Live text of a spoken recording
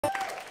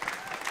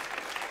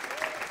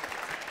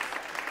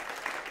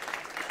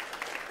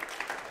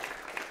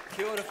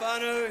Kia ora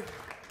whānau.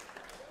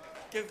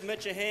 Give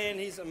Mitch a hand,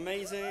 he's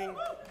amazing.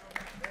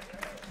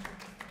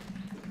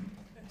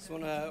 Just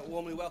want to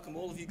warmly welcome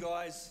all of you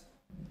guys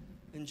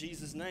in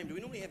Jesus' name. Do we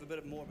normally have a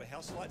bit more of a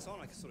house lights on?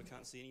 I sort of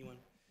can't see anyone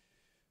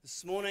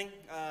this morning.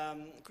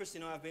 Christy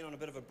and I have been on a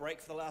bit of a break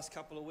for the last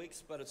couple of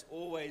weeks, but it's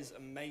always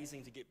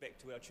amazing to get back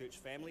to our church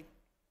family.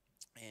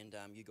 And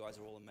you guys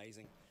are all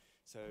amazing.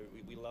 So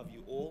we love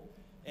you all.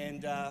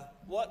 And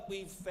what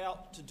we've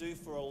felt to do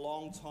for a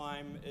long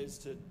time is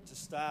to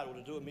start or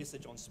to do a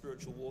message on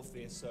spiritual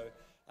warfare. So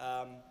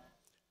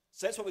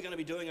that's what we're going to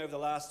be doing over the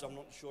last, I'm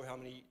not sure how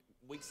many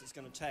weeks it's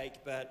going to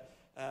take, but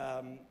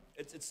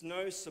it's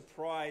no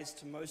surprise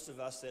to most of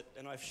us that,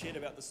 and I've shared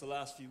about this the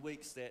last few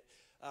weeks, that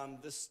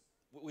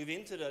we've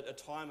entered a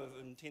time of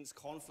intense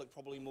conflict,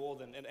 probably more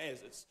than, and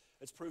as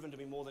it's proven to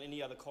be more than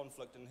any other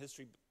conflict in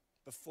history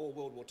before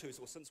World War II,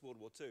 or since World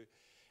War II.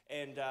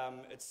 And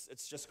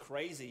it's just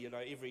crazy, you know,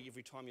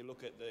 every time you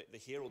look at the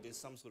Herald, there's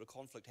some sort of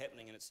conflict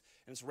happening, and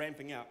it's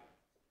ramping up.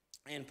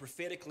 And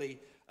prophetically,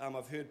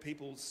 I've heard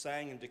people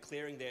saying and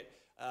declaring that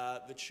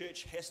the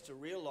church has to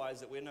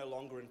realize that we're no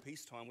longer in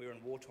peacetime, we're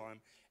in wartime.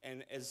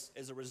 And as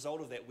a result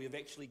of that, we've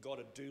actually got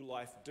to do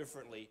life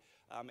differently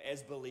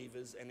as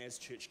believers and as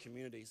church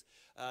communities.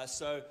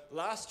 So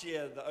last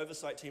year, the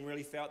oversight team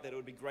really felt that it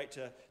would be great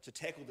to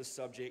tackle this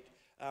subject.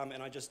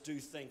 And I just do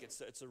think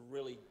it's a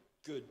really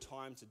good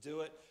time to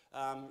do it.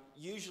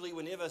 Usually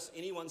whenever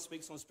anyone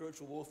speaks on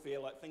spiritual warfare,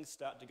 like things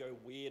start to go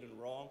weird and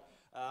wrong.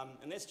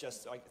 And that's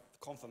just like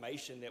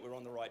confirmation that we're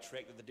on the right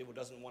track, that the devil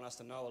doesn't want us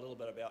to know a little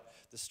bit about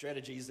the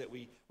strategies that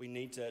we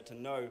need to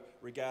know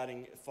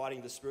regarding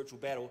fighting the spiritual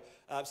battle.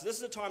 So this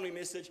is a timely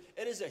message.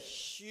 It is a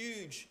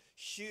huge,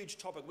 huge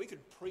topic. We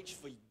could preach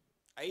for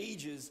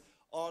ages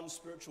on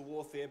spiritual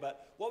warfare,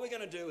 but what we're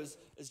going to do is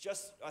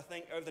just, I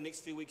think, over the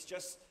next few weeks,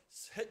 just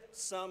hit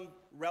some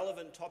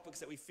relevant topics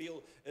that we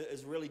feel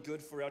is really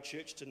good for our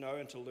church to know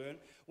and to learn.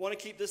 We want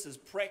to keep this as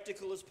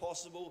practical as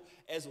possible,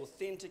 as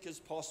authentic as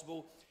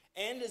possible,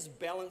 and as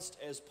balanced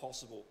as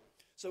possible.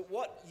 So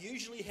what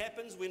usually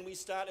happens when we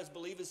start as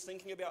believers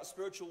thinking about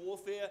spiritual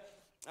warfare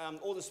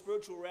or the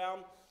spiritual realm,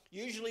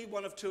 usually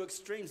one of two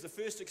extremes. The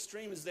first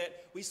extreme is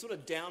that we sort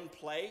of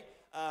downplay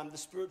the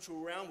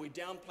spiritual realm. We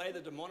downplay the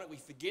demonic. We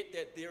forget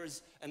that there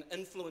is an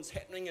influence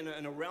happening in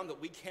a realm that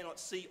we cannot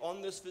see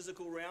on this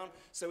physical realm,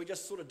 so we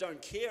just sort of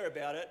don't care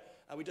about it.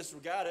 We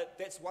disregard it.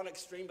 That's one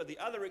extreme, but the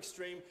other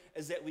extreme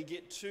is that we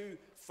get too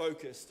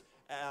focused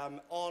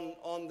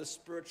on the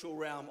spiritual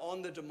realm,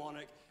 on the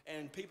demonic,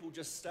 and people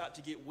just start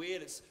to get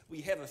weird.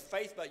 We have a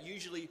faith, but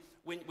usually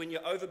when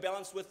you're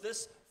overbalanced with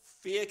this,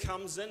 fear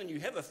comes in, and you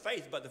have a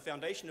faith, but the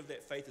foundation of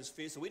that faith is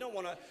fear. So we don't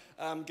want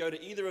to go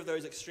to either of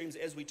those extremes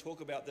as we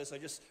talk about this. I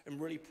just am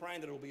really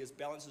praying that it will be as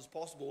balanced as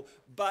possible.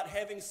 But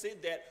having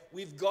said that,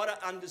 we've got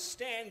to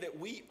understand that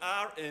we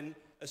are in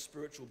a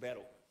spiritual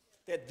battle,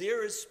 that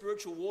there is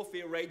spiritual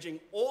warfare raging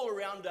all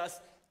around us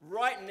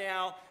right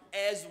now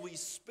as we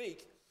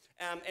speak.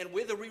 And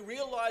whether we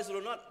realize it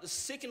or not, the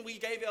second we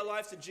gave our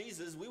lives to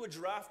Jesus, we were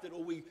drafted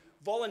or we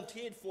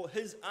volunteered for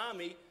his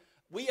army.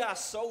 We are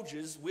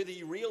soldiers, whether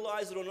you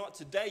realize it or not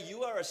today.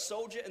 You are a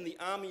soldier in the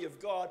army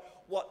of God.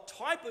 What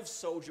type of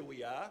soldier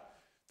we are,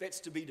 that's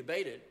to be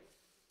debated.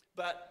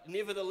 But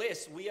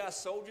nevertheless, we are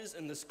soldiers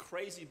in this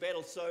crazy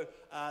battle. So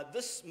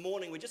this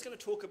morning, we're just going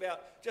to talk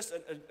about just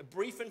a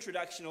brief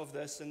introduction of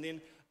this, and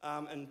then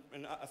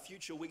in a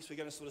future weeks, we're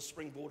going to sort of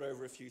springboard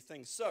over a few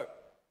things. So,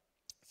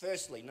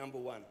 firstly, number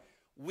one,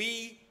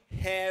 we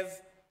have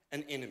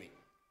an enemy.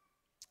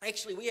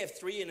 Actually, we have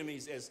three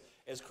enemies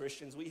as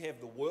Christians. We have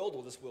the world,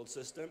 or this world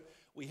system.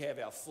 We have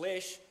our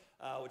flesh,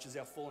 which is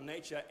our fallen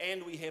nature,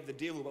 and we have the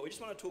devil. But we just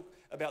want to talk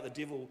about the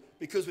devil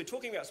because we're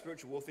talking about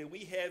spiritual warfare.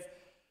 We have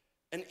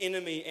an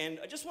enemy, and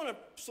I just want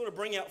to sort of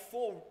bring out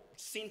four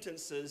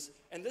sentences,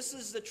 and this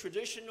is the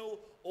traditional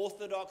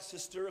Orthodox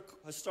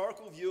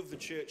historical view of the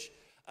church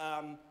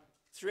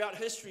throughout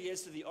history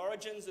as to the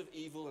origins of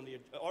evil and the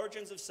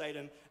origins of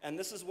Satan, and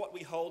this is what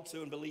we hold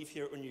to and believe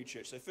here at New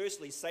Church. So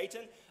firstly,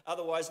 Satan,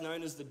 otherwise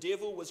known as the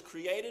devil, was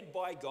created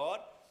by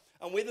God,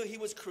 and whether he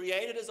was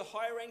created as a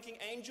high-ranking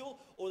angel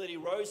or that he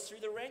rose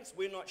through the ranks,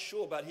 we're not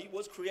sure, but he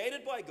was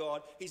created by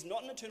God. He's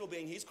not an eternal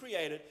being, he's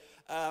created.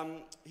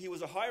 He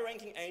was a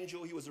high-ranking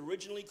angel. He was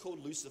originally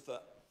called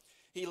Lucifer.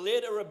 He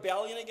led a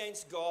rebellion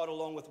against God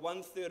along with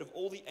 1/3 of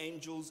all the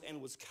angels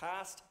and was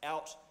cast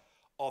out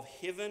of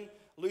heaven.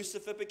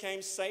 Lucifer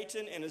became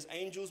Satan, and his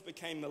angels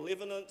became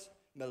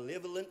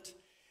malevolent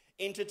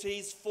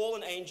entities,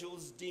 fallen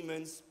angels,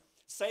 demons.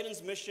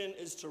 Satan's mission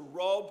is to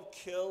rob,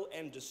 kill,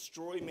 and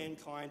destroy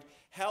mankind,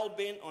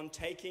 hell-bent on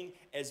taking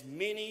as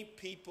many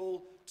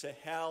people to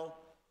hell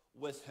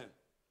with him.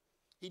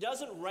 He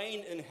doesn't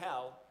reign in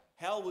hell.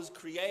 Hell was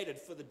created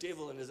for the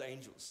devil and his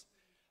angels.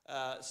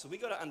 So we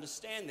got to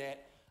understand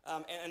that.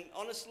 And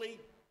honestly,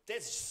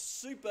 that's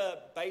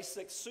super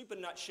basic, super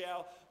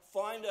nutshell.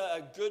 Find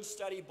a good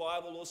study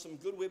Bible or some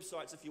good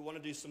websites if you want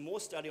to do some more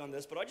study on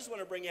this. But I just want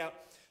to bring out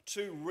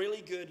two really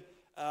good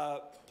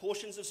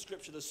portions of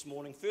Scripture this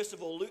morning. First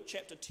of all, Luke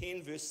chapter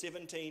 10, verse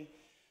 17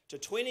 to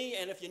 20.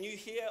 And if you're new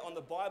here on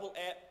the Bible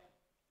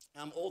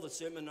app, all the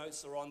sermon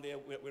notes are on there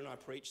when I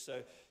preach,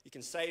 so you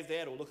can save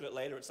that or look at it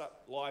later. It's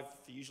up live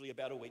for usually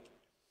about a week.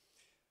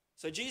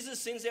 So Jesus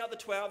sends out the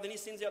 12, then he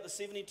sends out the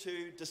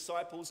 72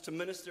 disciples to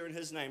minister in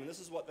his name. And this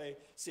is what they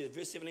said,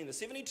 verse 17. The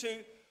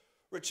 72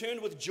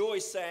 returned with joy,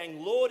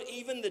 saying, Lord,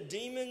 even the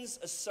demons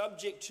are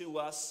subject to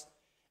us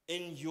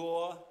in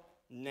your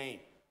name.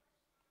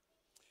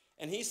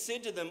 And he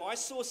said to them, I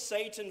saw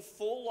Satan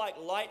fall like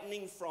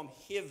lightning from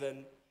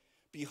heaven.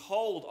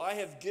 Behold, I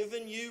have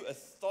given you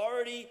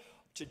authority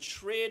to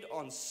tread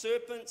on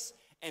serpents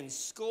and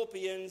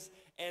scorpions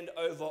and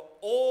over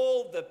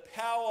all the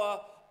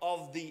power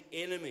of the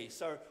enemy.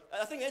 So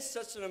I think that's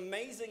such an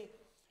amazing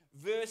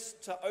verse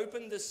to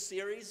open this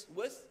series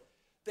with,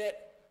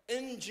 that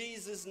in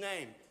Jesus'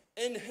 name,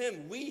 in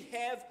him, we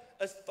have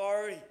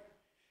authority.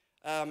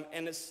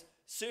 And it's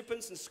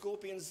serpents and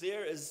scorpions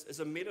there is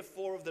a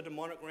metaphor of the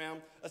demonic realm.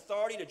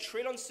 Authority to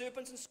tread on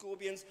serpents and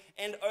scorpions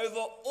and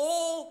over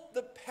all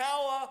the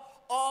power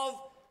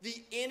of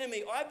the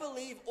enemy. I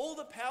believe all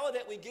the power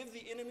that we give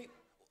the enemy,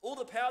 all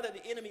the power that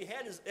the enemy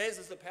has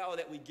is the power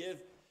that we give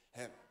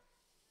him.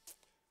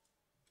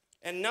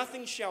 And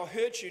nothing shall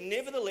hurt you.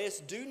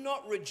 Nevertheless, do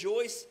not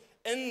rejoice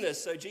in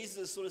this. So Jesus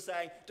is sort of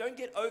saying, don't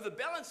get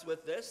overbalanced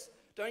with this.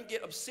 Don't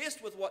get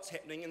obsessed with what's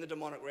happening in the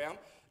demonic realm.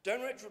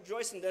 Don't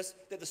rejoice in this,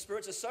 that the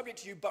spirits are subject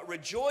to you, but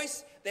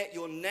rejoice that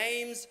your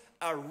names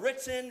are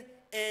written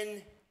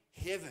in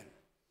heaven.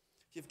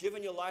 If you've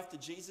given your life to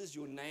Jesus,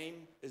 your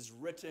name is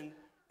written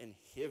in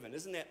heaven.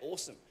 Isn't that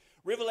awesome?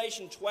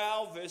 Revelation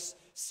 12, verse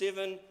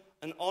 7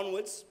 and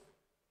onwards.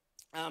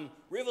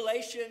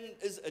 Revelation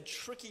is a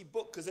tricky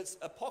book because it's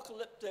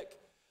apocalyptic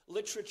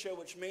literature,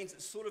 which means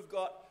it's sort of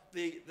got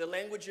the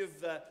language of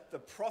the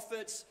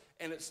prophets,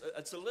 and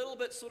it's a little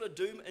bit sort of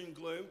doom and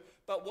gloom.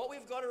 But what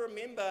we've got to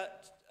remember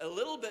a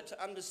little bit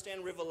to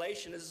understand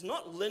Revelation is it's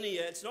not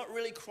linear, it's not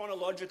really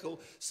chronological.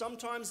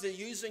 Sometimes they're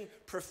using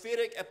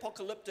prophetic,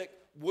 apocalyptic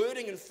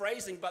wording and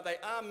phrasing, but they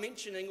are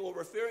mentioning or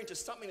referring to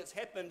something that's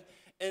happened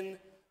in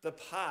the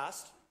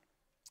past.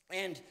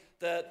 And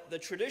the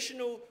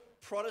traditional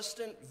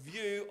Protestant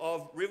view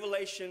of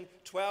Revelation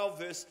 12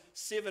 verse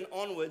 7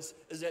 onwards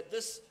is that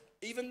this,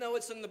 even though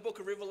it's in the book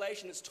of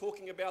Revelation, it's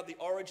talking about the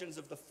origins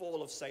of the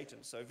fall of Satan.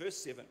 So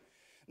verse 7.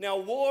 Now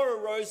war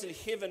arose in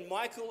heaven,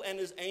 Michael and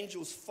his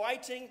angels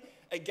fighting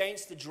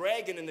against the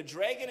dragon, and the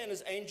dragon and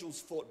his angels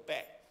fought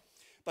back.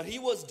 But he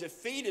was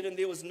defeated, and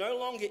there was no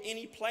longer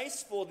any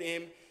place for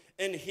them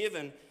in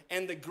heaven.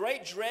 And the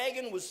great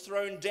dragon was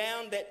thrown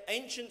down, that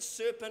ancient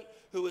serpent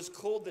who is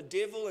called the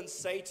devil and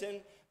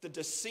Satan, the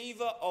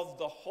deceiver of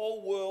the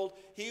whole world.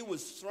 He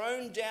was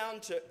thrown down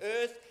to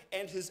earth,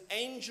 and his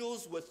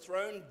angels were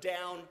thrown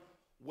down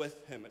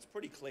with him. It's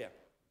pretty clear.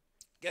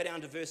 Go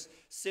down to verse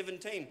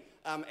 17.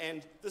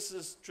 And this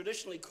is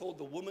traditionally called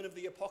the woman of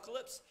the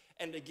apocalypse.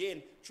 And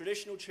again,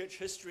 traditional church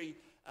history,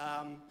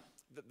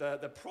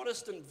 the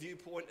Protestant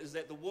viewpoint is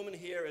that the woman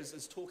here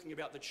is talking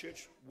about the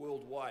church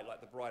worldwide, like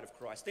the bride of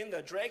Christ. Then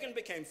the dragon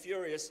became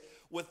furious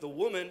with the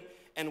woman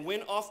and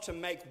went off to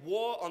make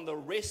war on the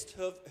rest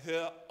of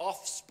her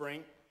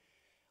offspring,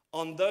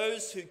 on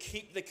those who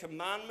keep the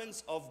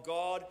commandments of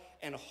God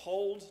and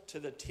hold to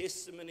the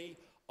testimony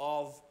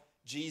of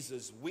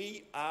Jesus.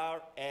 We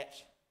are at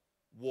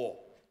war.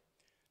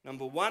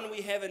 Number one,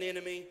 we have an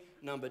enemy.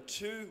 Number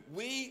two,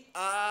 we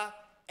are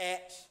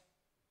at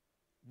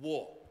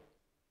war.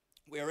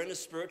 We are in a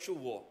spiritual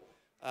war.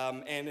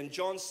 And in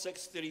John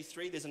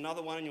 6:33, there's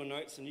another one in your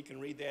notes, and you can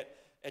read that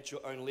at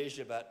your own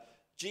leisure. But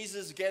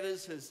Jesus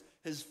gathers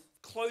his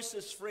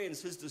closest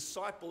friends, his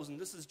disciples, and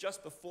this is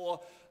just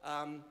before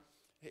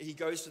he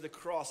goes to the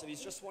cross, and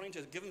he's just wanting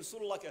to give them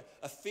sort of like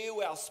a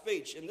farewell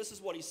speech. And this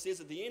is what he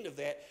says at the end of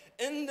that.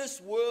 In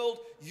this world,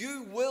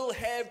 you will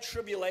have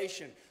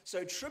tribulation.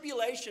 So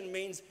tribulation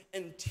means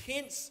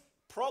intense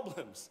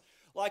problems,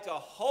 like a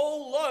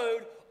whole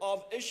load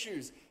of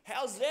issues.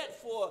 How's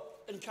that for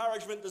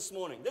encouragement this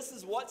morning? This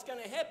is what's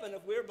going to happen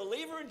if we're a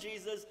believer in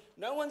Jesus.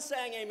 No one's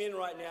saying amen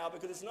right now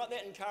because it's not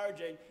that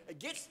encouraging. It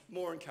gets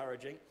more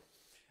encouraging.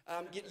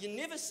 You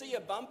never see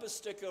a bumper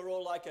sticker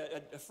or like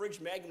a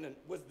fridge magnet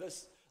with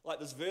this, like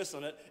this verse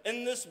on it.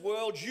 In this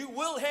world, you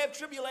will have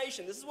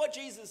tribulation. This is what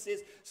Jesus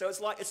says. So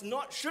it's like,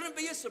 shouldn't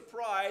be a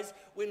surprise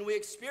when we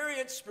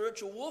experience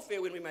spiritual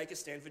warfare when we make a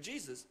stand for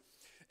Jesus.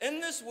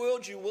 In this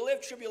world, you will have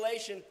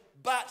tribulation,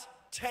 but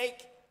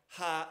take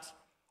heart.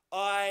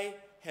 I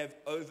have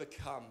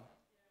overcome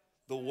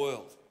the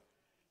world.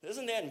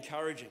 Isn't that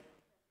encouraging?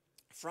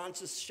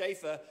 Francis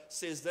Schaeffer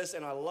says this,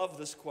 and I love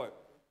this quote.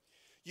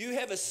 You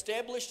have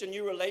established a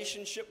new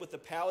relationship with the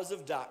powers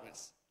of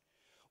darkness.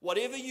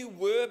 Whatever you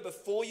were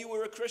before you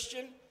were a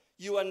Christian,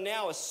 you are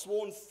now a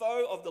sworn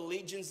foe of the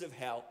legions of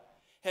hell.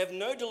 Have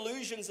no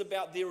delusions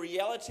about their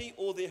reality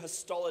or their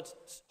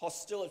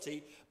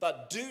hostility,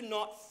 but do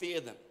not fear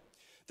them.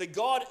 The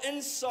God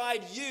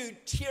inside you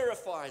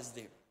terrifies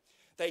them.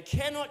 They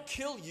cannot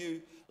kill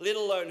you, let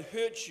alone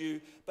hurt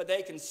you, but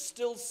they can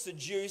still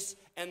seduce,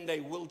 and they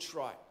will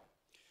try.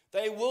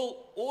 They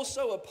will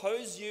also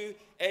oppose you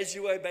as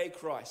you obey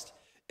Christ.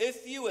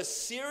 If you are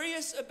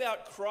serious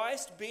about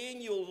Christ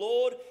being your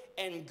Lord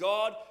and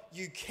God,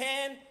 you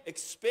can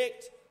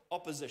expect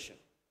opposition.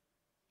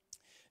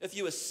 If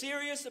you are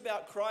serious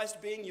about Christ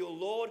being your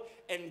Lord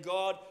and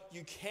God,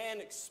 you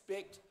can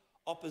expect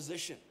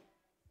opposition.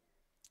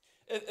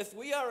 If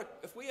we are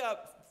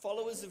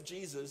followers of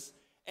Jesus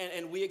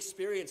and we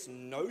experience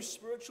no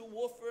spiritual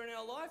warfare in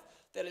our life,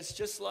 that it's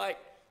just like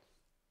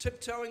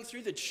tiptoeing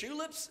through the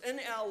tulips in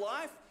our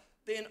life,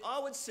 then I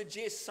would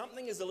suggest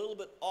something is a little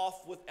bit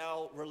off with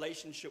our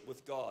relationship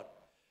with God.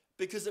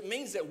 Because it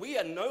means that we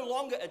are no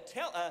longer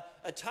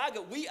a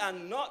target. We are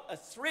not a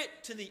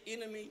threat to the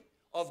enemy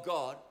of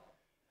God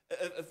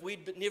if we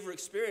never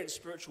experienced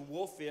spiritual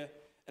warfare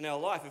in our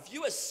life. If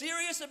you are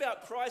serious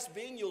about Christ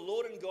being your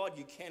Lord and God,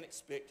 you can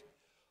expect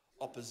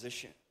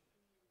opposition.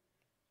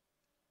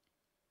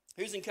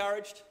 Who's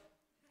encouraged?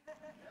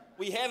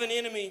 We have an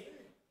enemy.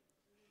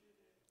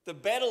 The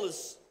battle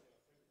is...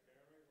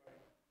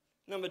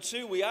 Number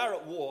 2, we are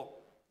at war.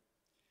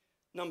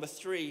 Number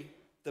 3,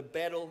 the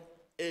battle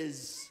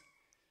is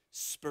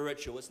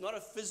spiritual. It's not a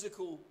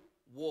physical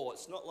war.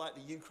 It's not like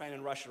the Ukraine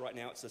and Russia right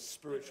now. It's a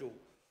spiritual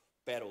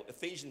battle.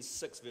 Ephesians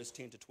 6, verse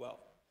 10 to 12.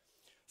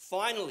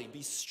 Finally,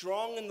 be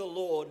strong in the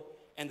Lord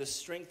and the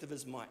strength of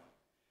his might.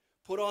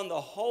 Put on the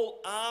whole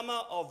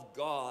armor of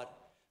God,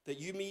 that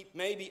you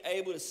may be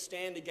able to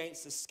stand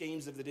against the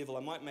schemes of the devil. I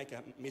might make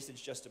a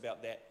message just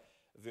about that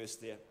verse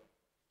there.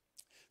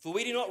 For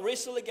we do not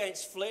wrestle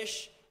against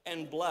flesh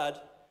and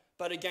blood,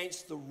 but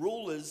against the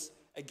rulers,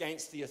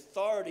 against the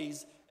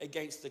authorities,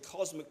 against the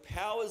cosmic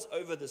powers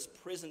over this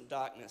present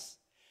darkness,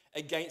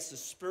 against the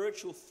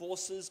spiritual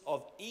forces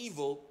of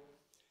evil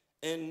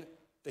in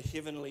the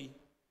heavenly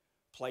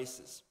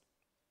places.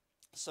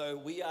 So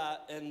we are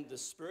in the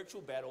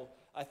spiritual battle.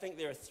 I think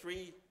there are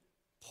 3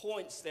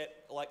 points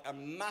that a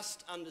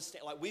must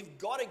understand. We've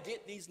got to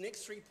get these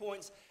next 3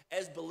 points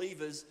as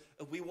believers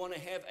if we want to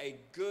have a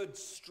good,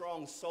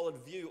 strong, solid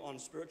view on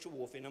spiritual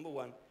warfare. Number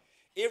 1,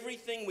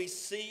 everything we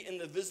see in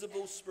the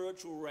visible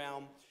spiritual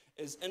realm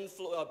is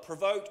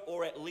provoked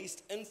or at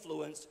least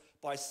influenced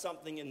by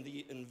something in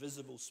the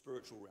invisible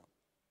spiritual realm.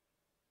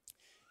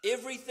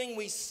 Everything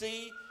we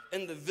see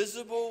in the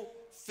visible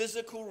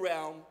physical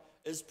realm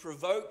is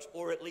provoked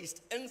or at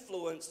least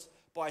influenced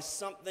by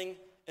something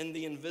in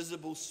the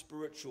invisible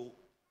spiritual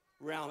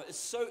realm. It's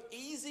so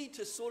easy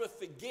to sort of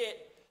forget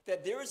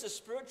that there is a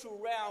spiritual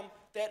realm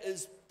that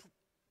is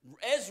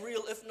as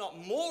real, if not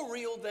more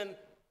real, than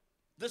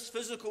this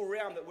physical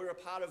realm that we're a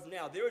part of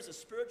now. There is a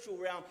spiritual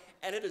realm,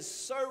 and it is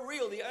so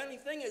real. The only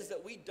thing is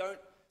that we don't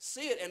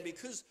see it, and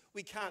because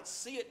we can't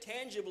see it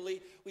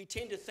tangibly, we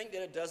tend to think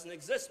that it doesn't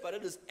exist, but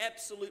it is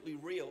absolutely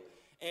real.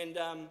 And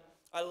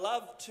I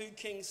love 2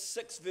 Kings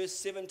 6, verse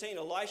 17.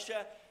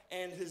 Elisha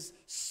and his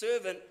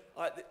servant,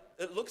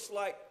 it looks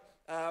like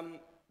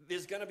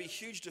there's going to be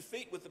huge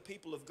defeat with the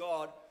people of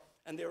God,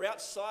 and they're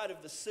outside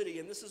of the city,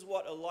 and this is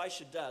what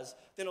Elisha does.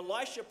 Then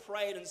Elisha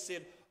prayed and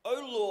said, "O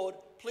Lord,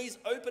 please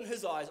open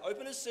his eyes,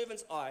 open his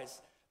servant's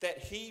eyes, that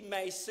he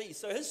may see."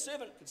 So his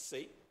servant could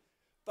see,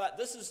 but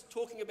this is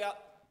talking about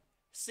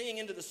seeing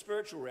into the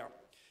spiritual realm.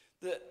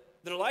 Then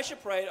Elisha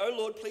prayed, "O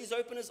Lord, please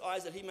open his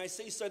eyes that he may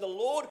see." So the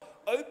Lord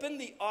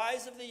opened the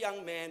eyes of the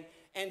young man,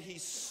 and he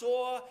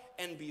saw,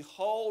 and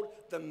behold,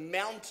 the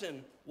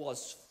mountain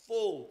was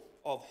full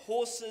of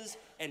horses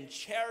and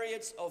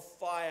chariots of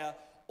fire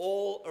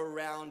all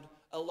around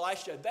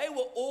Elisha. They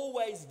were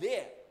always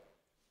there,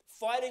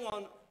 fighting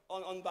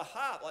on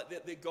behalf,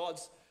 they're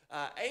God's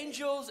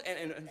angels,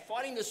 and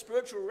fighting the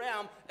spiritual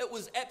realm. It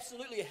was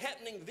absolutely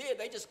happening there.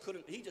 He just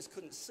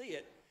couldn't see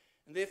it,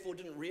 and therefore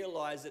didn't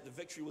realize that the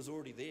victory was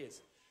already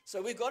theirs.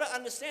 So we've got to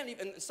understand,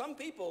 and some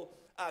people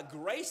are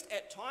graced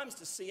at times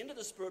to see into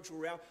the spiritual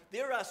realm.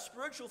 There are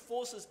spiritual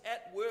forces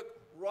at work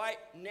right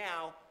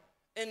now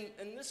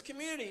in this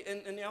community,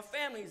 in our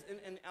families,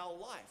 in our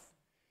life.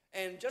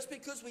 And just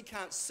because we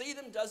can't see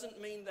them doesn't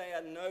mean they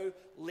are no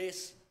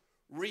less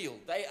real.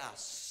 They are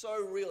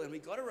so real, and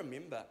we've got to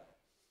remember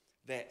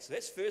that. So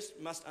that's first,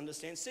 must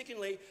understand.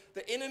 Secondly,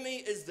 the enemy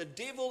is the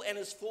devil and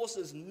his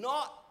forces,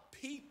 not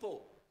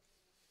people.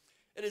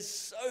 It is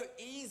so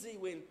easy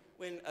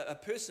when a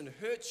person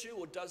hurts you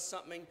or does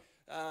something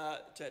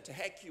to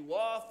hack you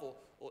off, or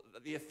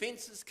the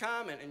offenses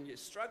come and you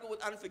struggle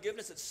with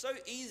unforgiveness. It's so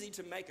easy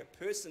to make a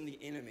person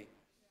the enemy.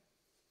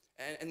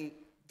 And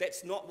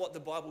that's not what the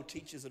Bible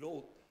teaches at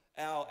all.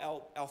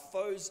 Our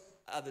foes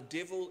are the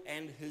devil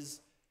and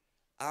his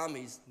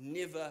armies,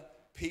 never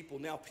people.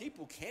 Now,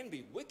 people can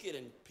be wicked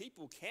and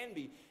people can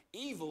be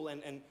evil,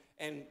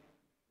 and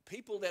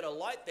people that are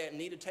like that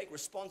need to take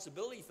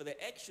responsibility for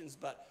their actions,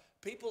 but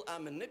people are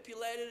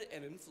manipulated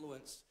and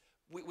influenced.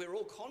 We're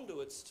all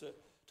conduits to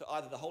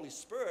either the Holy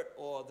Spirit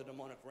or the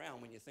demonic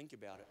realm when you think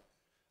about it.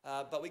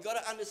 But we've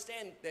got to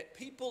understand that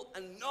people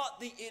are not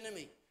the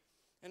enemy.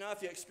 You know,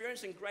 if you're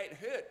experiencing great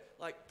hurt,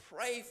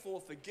 pray for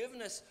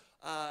forgiveness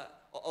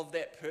of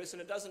that person.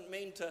 It doesn't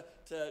mean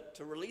to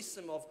release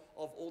them of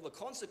all the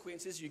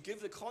consequences. You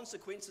give the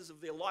consequences of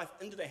their life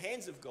into the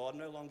hands of God,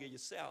 no longer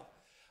yourself.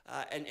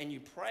 and you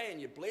pray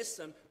and you bless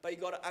them, but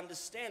you've got to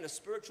understand a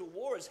spiritual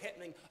war is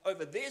happening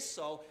over their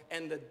soul,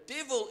 and the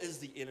devil is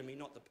the enemy,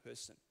 not the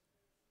person.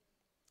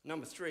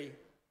 Number 3,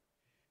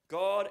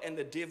 God and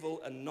the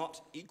devil are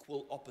not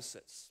equal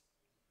opposites.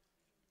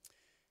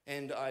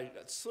 And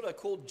it's sort of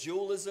called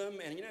dualism,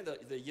 and you know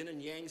the yin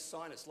and yang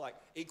sign, it's like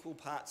equal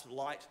parts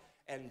light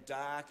and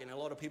dark, and a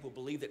lot of people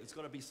believe that there's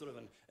got to be sort of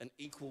an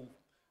equal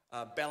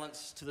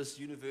balance to this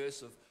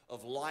universe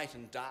of light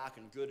and dark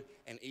and good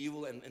and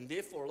evil, and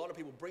therefore a lot of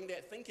people bring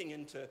that thinking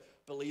into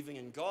believing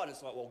in God.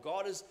 It's like, well,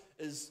 God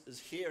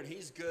is here and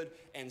he's good,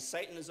 and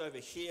Satan is over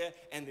here,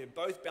 and they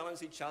both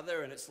balance each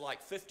other, and it's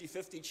like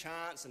 50-50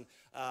 chance, and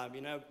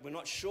we're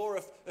not sure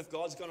if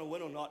God's going to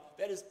win or not.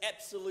 That is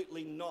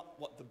absolutely not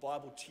what the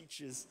Bible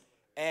teaches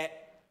at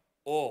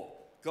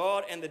all.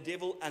 God and the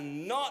devil are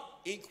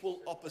not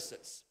equal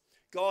opposites.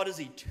 God is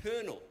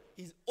eternal.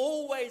 He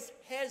always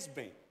has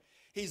been.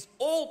 He's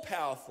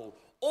all-powerful,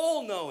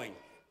 all-knowing,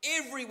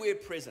 everywhere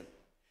present.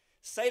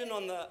 Satan,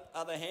 on the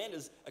other hand,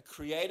 is a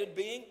created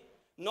being,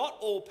 not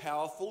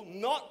all-powerful,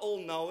 not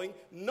all-knowing,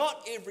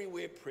 not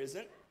everywhere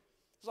present.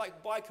 It's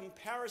like, by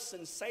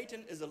comparison,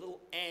 Satan is a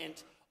little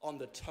ant on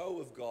the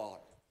toe of God.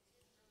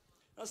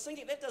 I was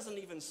thinking, that doesn't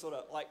even sort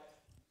of, like,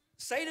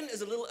 Satan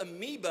is a little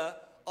amoeba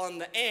on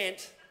the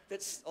ant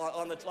that's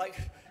on the, like,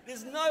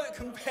 there's no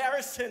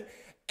comparison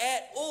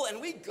at all, and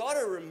we got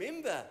to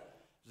remember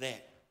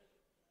that.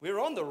 We're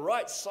on the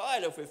right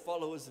side if we're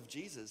followers of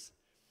Jesus.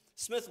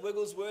 Smith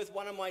Wigglesworth,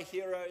 one of my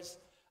heroes,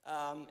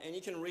 and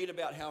you can read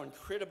about how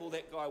incredible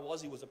that guy was.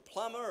 He was a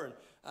plumber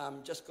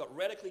and just got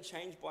radically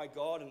changed by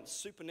God and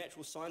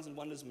supernatural signs and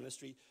wonders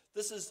ministry.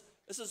 This is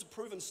a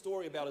proven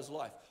story about his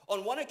life.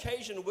 On one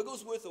occasion,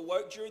 Wigglesworth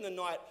awoke during the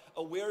night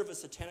aware of a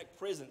satanic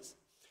presence.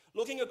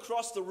 Looking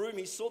across the room,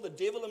 he saw the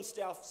devil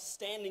himself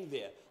standing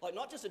there. Like,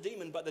 not just a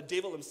demon, but the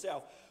devil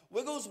himself.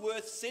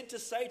 Wigglesworth said to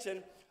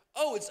Satan,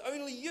 "Oh, it's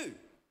only you."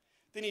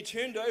 Then he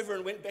turned over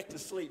and went back to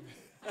sleep.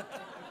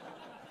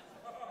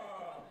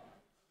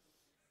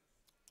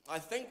 I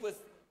think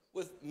with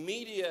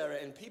media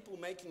and people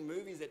making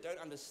movies that don't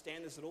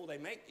understand this at all, they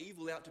make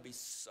evil out to be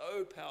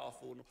so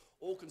powerful and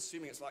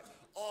all-consuming. It's like,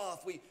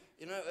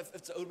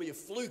 if it'll be a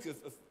fluke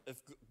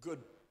if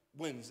good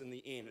wins in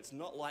the end. It's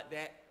not like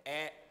that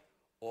at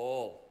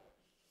all.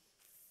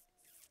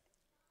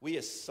 We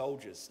are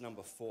soldiers,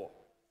 number 4.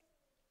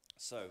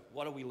 So,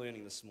 what are we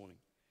learning this morning?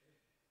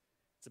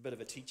 It's a bit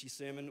of a teachy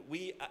sermon.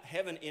 We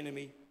have an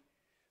enemy.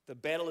 The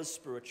battle is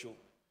spiritual.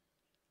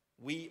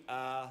 We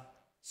are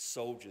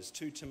soldiers.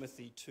 2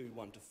 Timothy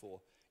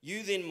 2:1-4.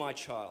 You then, my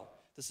child,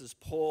 this is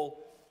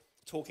Paul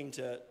talking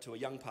to a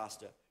young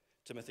pastor,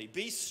 Timothy,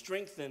 be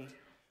strengthened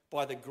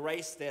by the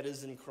grace that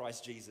is in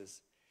Christ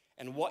Jesus.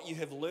 And what you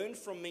have learned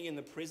from me in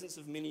the presence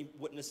of many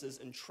witnesses,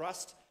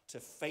 entrust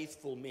to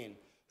faithful men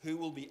who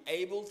will be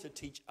able to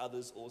teach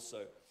others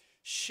also.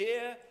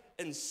 Share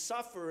in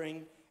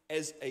suffering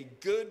as a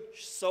good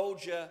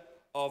soldier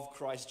of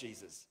Christ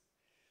Jesus.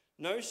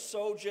 No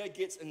soldier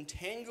gets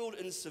entangled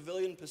in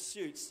civilian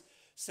pursuits,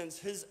 since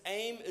his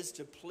aim is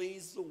to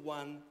please the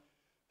one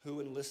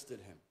who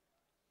enlisted him.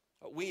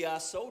 We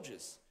are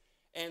soldiers.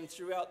 And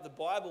throughout the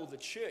Bible, the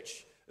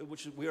church,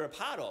 which we're a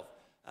part of,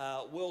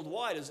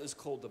 worldwide is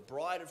called the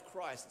bride of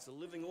Christ. It's a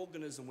living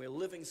organism. We're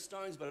living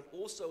stones, but it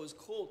also is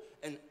called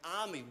an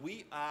army.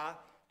 We are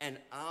an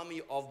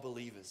army of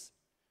believers.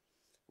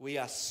 We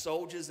are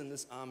soldiers in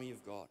this army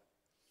of God.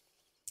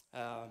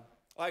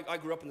 I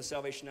grew up in the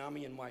Salvation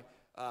Army, and my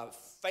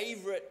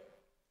favorite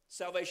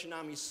Salvation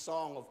Army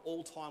song of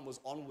all time was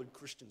Onward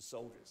Christian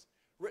Soldiers,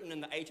 written in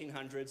the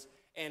 1800s.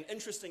 And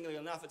interestingly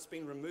enough, it's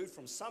been removed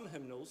from some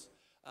hymnals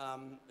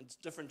in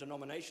different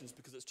denominations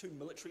because it's too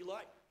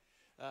military-like.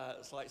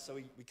 It's like, so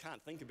we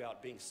can't think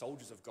about being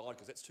soldiers of God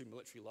because that's too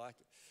military-like.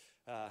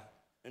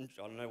 And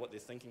I don't know what they're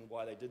thinking,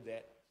 why they did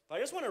that. But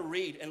I just want to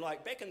read, and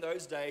like back in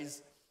those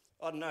days,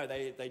 I don't know,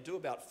 they do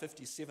about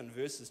 57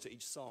 verses to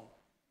each song.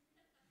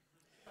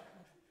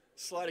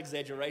 Slight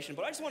exaggeration,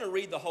 but I just want to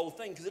read the whole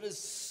thing because it is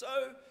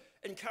so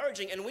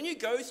encouraging. And when you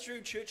go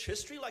through church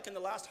history, like in the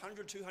last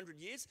 100, 200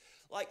 years,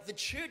 like the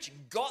church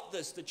got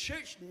this. The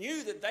church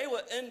knew that they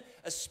were in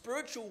a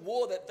spiritual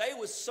war, that they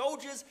were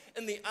soldiers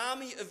in the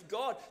army of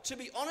God. To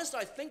be honest,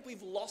 I think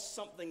we've lost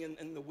something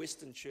in the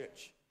Western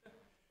church.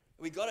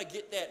 We got to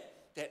get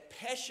that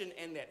passion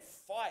and that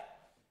fight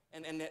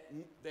and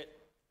that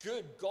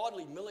good,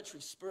 godly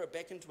military spirit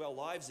back into our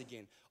lives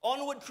again.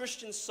 Onward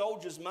Christian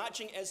soldiers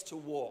marching as to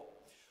war,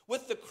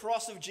 with the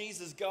cross of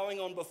Jesus going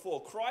on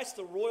before. Christ,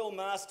 the royal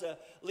master,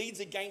 leads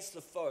against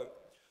the foe.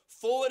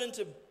 Forward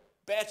into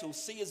battle,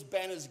 see his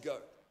banners go.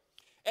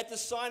 At the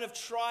sign of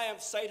triumph,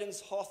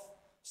 Satan's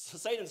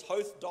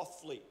host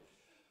doth flee.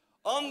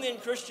 On then,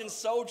 Christian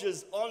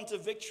soldiers, on to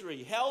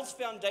victory. Hell's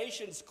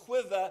foundations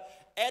quiver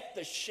at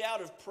the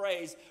shout of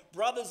praise.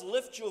 Brothers,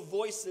 lift your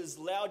voices,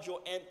 loud your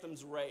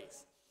anthems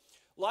raise.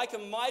 Like a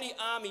mighty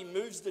army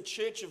moves the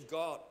church of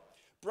God.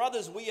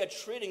 Brothers, we are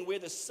treading where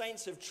the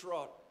saints have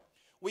trod.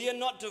 We are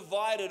not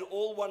divided,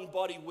 all one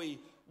body we,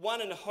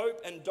 one in hope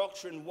and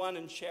doctrine, one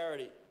in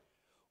charity.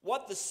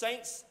 What the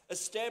saints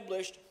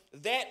established,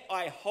 that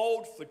I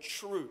hold for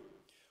true.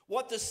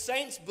 What the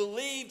saints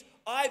believed,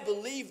 I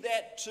believe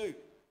that too.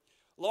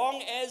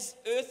 Long as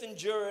earth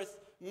endureth,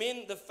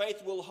 men the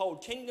faith will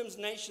hold. Kingdoms,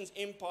 nations,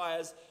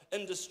 empires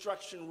in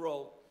destruction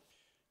roll.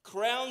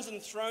 Crowns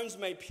and thrones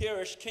may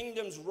perish,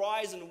 kingdoms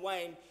rise and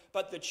wane,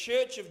 but the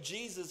church of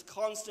Jesus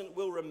constant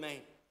will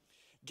remain.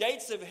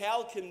 Gates of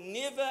hell can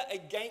never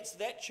against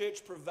that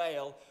church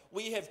prevail.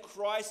 We have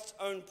Christ's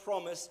own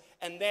promise,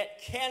 and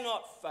that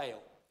cannot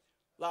fail.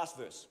 Last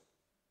verse.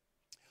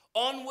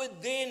 Onward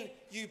then,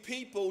 you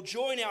people,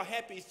 join our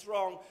happy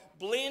throng.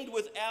 Blend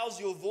with ours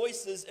your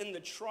voices in the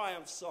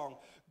triumph song.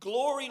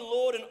 Glory,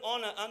 Lord, and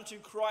honor unto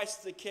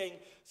Christ the King.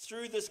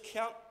 Through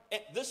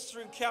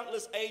through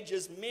countless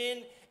ages,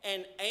 men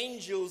and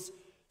angels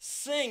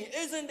sing.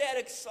 Isn't that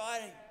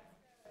exciting?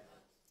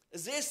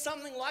 Is there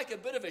something like a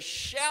bit of a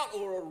shout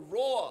or a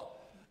roar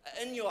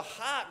in your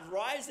heart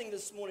rising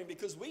this morning?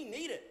 Because we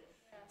need it.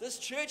 This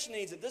church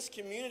needs it. This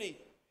community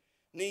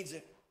needs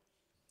it.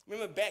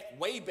 Remember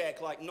way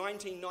back, like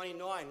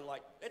 1999,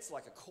 that's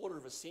like a quarter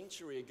of a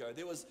century ago.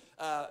 It was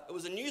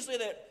a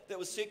newsletter that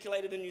was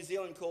circulated in New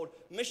Zealand called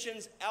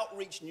Missions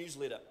Outreach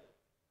Newsletter.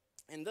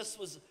 And this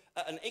was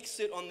an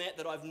excerpt on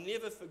that I've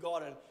never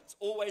forgotten. It's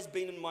always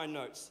been in my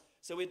notes.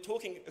 So we're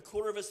talking a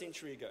quarter of a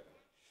century ago.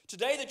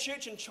 Today, the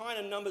church in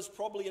China numbers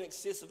probably in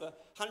excess of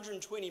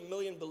 120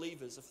 million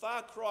believers, a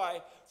far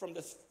cry from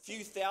the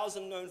few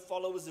thousand known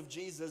followers of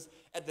Jesus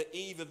at the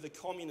eve of the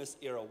communist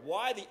era.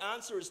 Why? The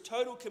answer is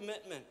total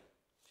commitment.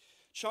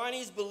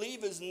 Chinese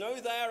believers know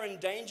they are in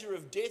danger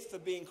of death for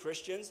being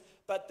Christians,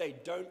 but they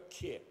don't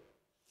care.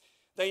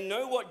 They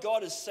know what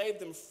God has saved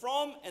them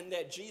from and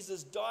that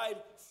Jesus died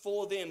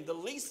for them. The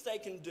least they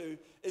can do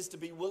is to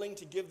be willing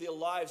to give their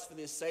lives for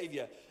their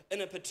Savior.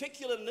 In a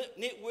particular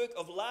network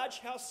of large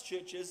house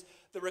churches,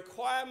 the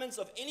requirements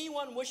of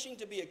anyone wishing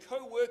to be a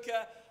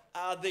co-worker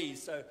are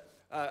these. So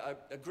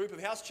a group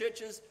of house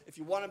churches, if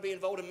you want to be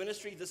involved in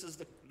ministry, this is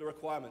the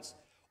requirements.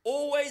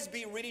 Always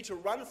be ready to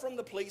run from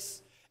the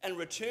police and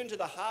return to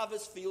the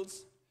harvest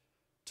fields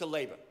to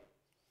labor.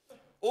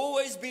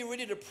 Always be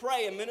ready to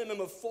pray a minimum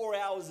of 4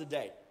 hours a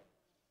day.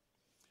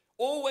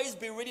 Always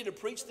be ready to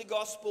preach the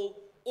gospel.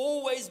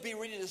 Always be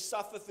ready to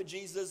suffer for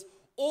Jesus.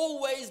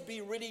 Always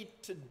be ready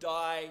to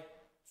die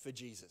for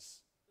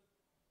Jesus.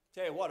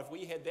 Tell you what, if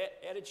we had that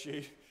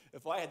attitude,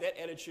 if I had that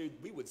attitude,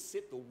 we would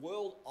set the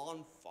world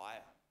on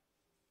fire.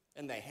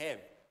 And they have.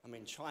 I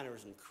mean, China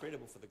is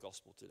incredible for the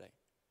gospel today.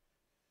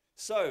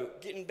 So,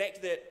 getting back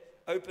to that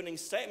opening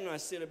statement I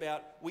said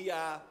about we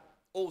are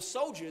all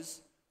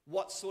soldiers,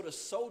 what sort of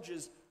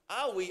soldiers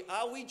are we?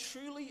 Are we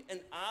truly an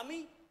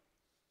army,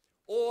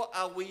 or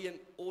are we an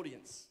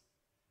audience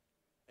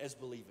as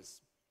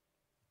believers?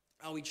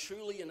 Are we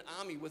truly an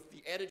army with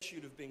the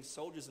attitude of being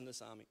soldiers in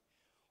this army,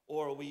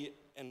 or are we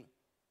an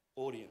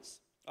audience?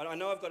 I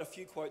know I've got a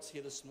few quotes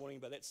here this morning,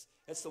 but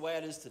that's the way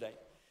it is today.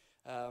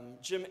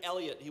 Jim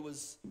Elliot, he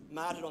was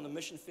martyred on the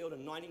mission field in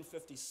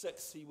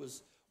 1956. He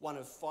was one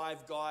of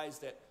 5 guys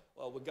that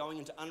were going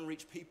into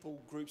unreached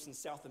people groups in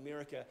South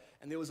America,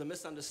 and there was a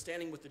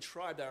misunderstanding with the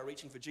tribe they were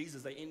reaching for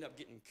Jesus. They ended up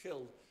getting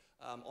killed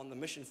on the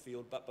mission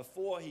field. But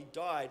before he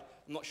died,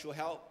 I'm not sure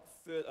how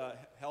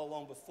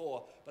long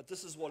before, but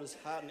this is what his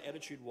heart and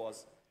attitude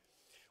was.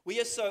 We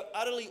are so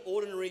utterly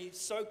ordinary,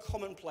 so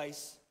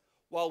commonplace,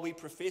 while we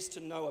profess to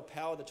know a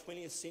power the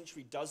 20th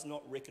century does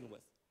not reckon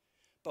with.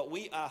 But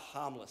we are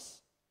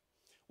harmless.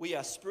 We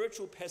are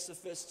spiritual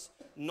pacifists,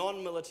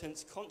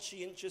 non-militants,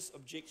 conscientious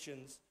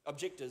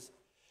objectors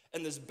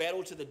in this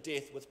battle to the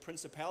death with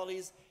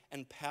principalities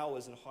and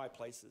powers in high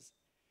places.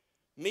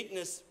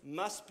 Meekness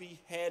must be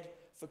had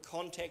for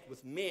contact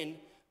with men,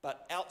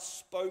 but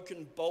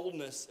outspoken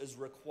boldness is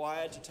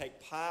required to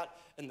take part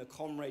in the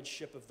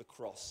comradeship of the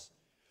cross.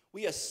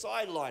 We are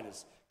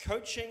sideliners,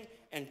 coaching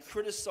and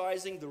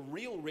criticizing the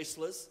real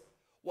wrestlers,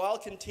 while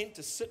content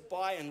to sit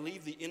by and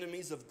leave the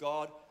enemies of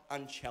God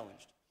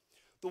unchallenged.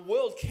 The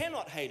world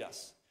cannot hate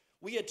us.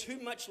 We are too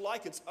much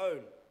like its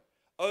own.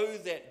 Oh,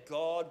 that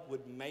God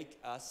would make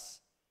us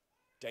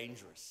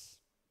dangerous.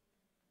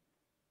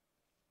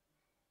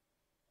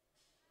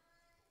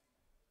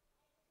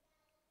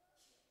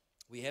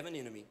 We have an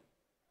enemy.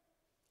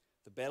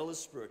 The battle is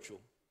spiritual.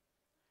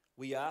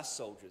 We are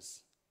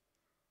soldiers.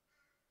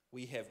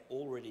 We have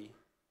already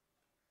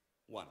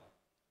won.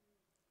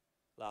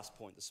 Last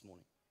point this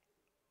morning.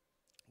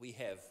 We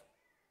have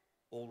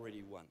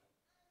already won.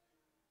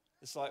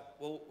 It's like,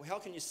 well, how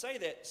can you say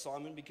that,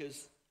 Simon?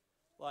 Because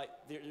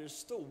there's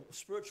still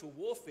spiritual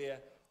warfare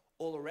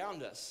all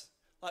around us.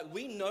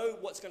 We know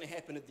what's going to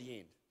happen at the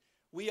end.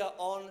 We are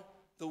on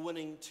the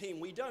winning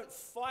team. We don't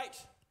fight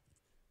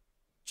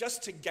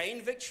just to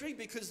gain victory,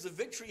 because the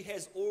victory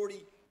has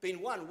already been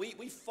won.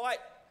 We fight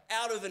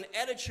out of an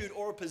attitude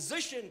or a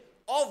position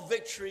of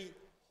victory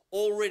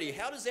already.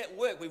 How does that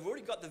work? We've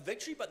already got the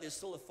victory, but there's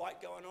still a fight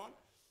going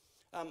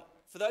on.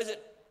 For those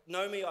that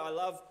know me, I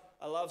love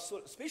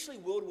especially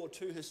World War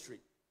II history.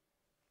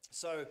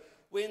 So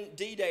when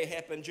D-Day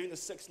happened, June the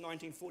 6th,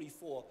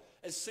 1944,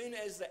 as soon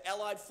as the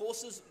Allied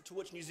forces, to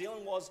which New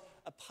Zealand was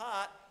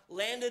apart,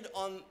 landed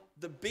on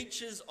the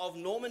beaches of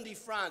Normandy,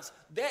 France.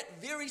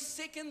 That very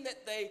second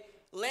that they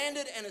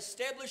landed and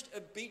established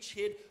a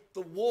beachhead,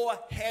 the war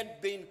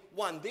had been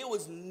won. There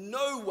was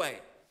no way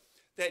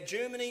that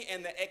Germany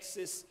and the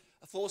Axis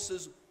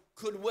forces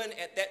could win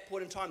at that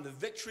point in time. The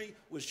victory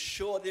was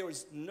sure. There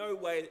was no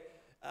way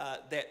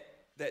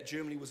that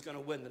Germany was going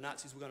to win, the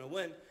Nazis were going to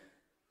win.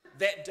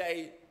 That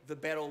day, the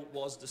battle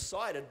was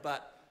decided,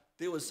 but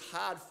there was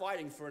hard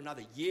fighting for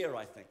another year,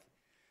 I think,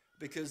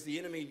 because the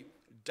enemy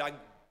dug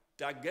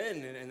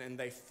in and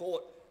they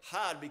fought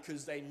hard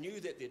because they knew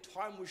that their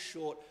time was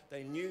short.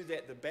 They knew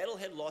that the battle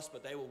had lost,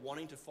 but they were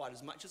wanting to fight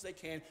as much as they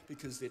can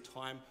because their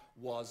time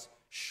was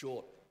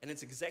short. And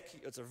it's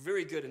a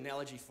very good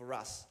analogy for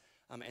us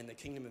and the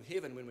kingdom of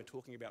heaven when we're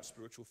talking about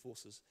spiritual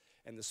forces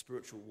and the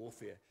spiritual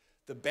warfare.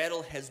 The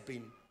battle has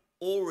been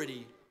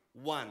already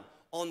won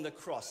on the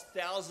cross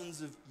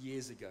thousands of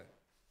years ago.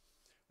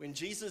 When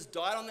Jesus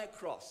died on that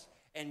cross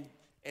and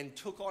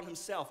took on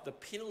himself the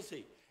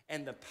penalty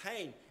and the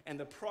pain and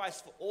the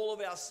price for all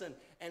of our sin,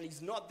 and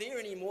he's not there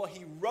anymore,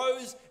 he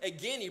rose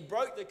again, he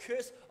broke the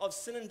curse of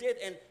sin and death,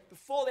 and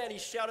before that he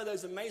shouted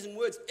those amazing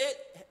words,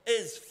 "It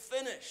is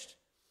finished."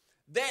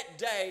 That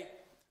day,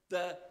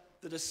 the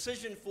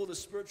decision for the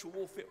spiritual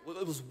warfare, well,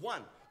 it was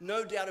won,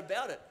 no doubt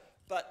about it.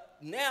 But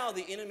now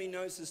the enemy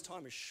knows his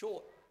time is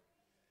short.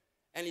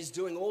 And he's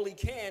doing all he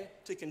can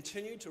to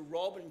continue to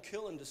rob and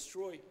kill and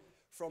destroy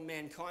from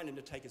mankind and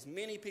to take as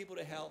many people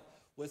to hell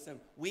with him.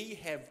 We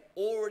have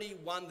already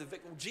won the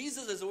victory.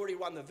 Jesus has already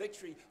won the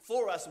victory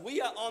for us. We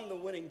are on the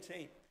winning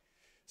team.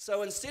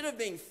 So instead of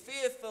being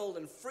fear-filled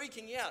and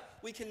freaking out,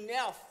 we can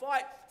now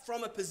fight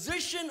from a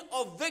position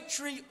of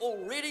victory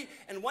already.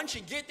 And once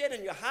you get that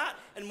in your heart,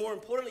 and more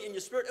importantly in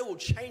your spirit, it will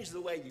change the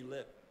way you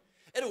live.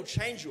 It will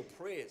change your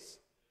prayers.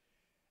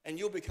 And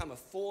you'll become a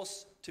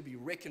force to be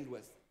reckoned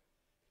with.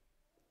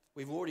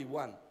 We've already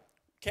won.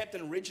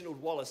 Captain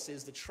Reginald Wallace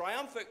says, the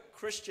triumphant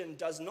Christian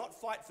does not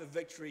fight for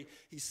victory.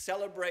 He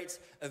celebrates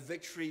a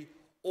victory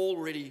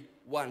already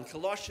won.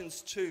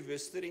 Colossians 2,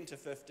 verse 13 to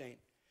 15.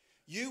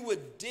 You were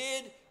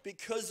dead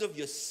because of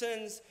your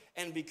sins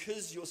and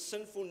because your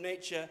sinful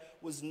nature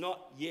was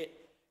not yet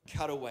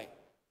cut away.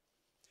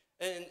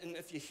 And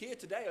if you're here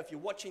today, or if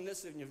you're watching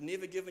this and you've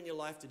never given your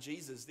life to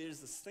Jesus,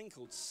 there's this thing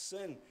called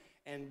sin.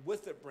 And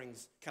with it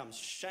comes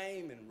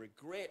shame and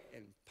regret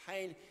and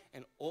pain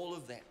and all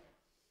of that.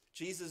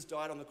 Jesus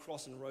died on the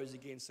cross and rose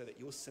again so that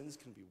your sins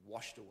can be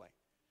washed away.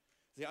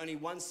 There's only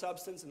one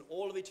substance in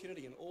all of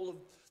eternity and all of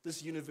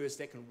this universe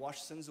that can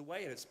wash sins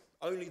away, and it's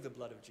only the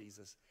blood of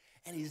Jesus.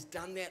 And he's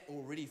done that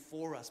already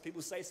for us.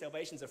 People say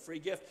salvation's a free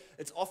gift.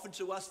 It's offered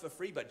to us for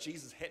free, but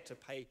Jesus had to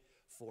pay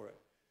for it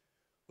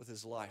with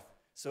his life.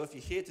 So if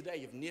you're here today,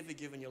 you've never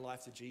given your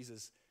life to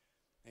Jesus,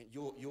 and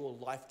your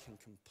life can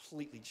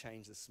completely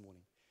change this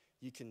morning.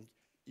 You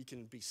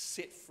can be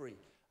set free.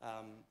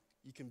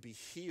 You can be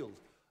healed.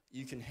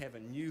 You can have a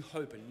new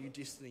hope, a new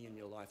destiny in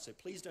your life. So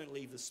please don't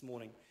leave this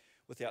morning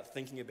without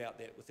thinking about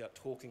that, without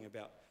talking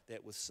about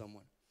that with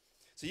someone.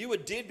 So you were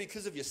dead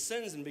because of your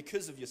sins and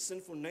because of your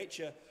sinful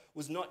nature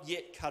was not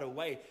yet cut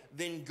away.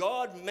 Then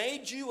God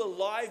made you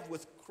alive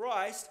with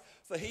Christ,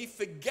 for he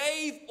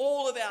forgave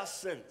all of our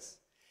sins.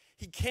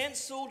 He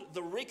cancelled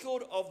the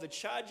record of the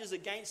charges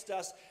against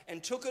us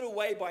and took it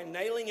away by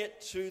nailing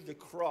it to the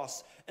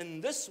cross.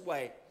 In this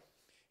way,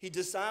 he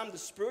disarmed the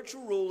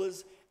spiritual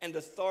rulers and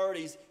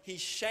authorities. He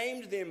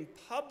shamed them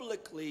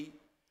publicly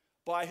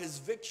by his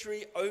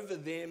victory over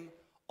them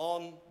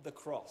on the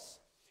cross.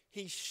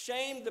 He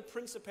shamed the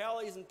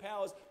principalities and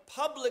powers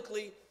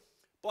publicly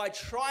by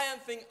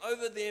triumphing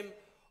over them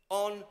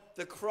on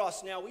the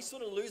cross. Now, we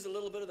sort of lose a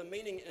little bit of the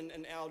meaning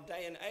in our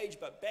day and age,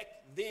 but back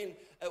then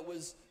it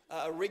was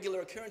a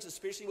regular occurrence,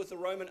 especially with the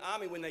Roman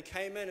army when they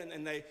came in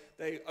and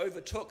they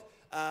overtook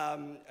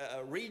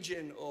a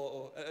region,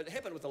 or it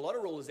happened with a lot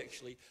of rulers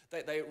actually.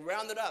 They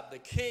rounded up the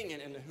king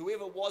and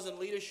whoever was in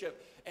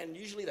leadership, and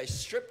usually they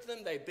stripped them,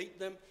 they beat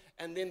them,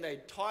 and then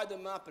they tied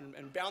them up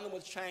and bound them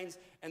with chains,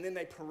 and then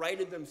they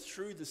paraded them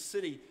through the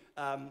city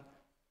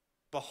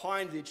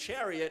behind their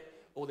chariot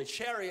or their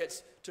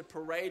chariots to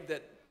parade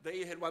that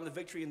they had won the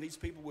victory and these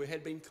people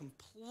had been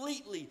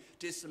completely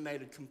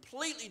decimated,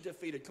 completely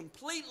defeated,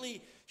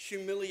 completely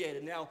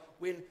humiliated. Now,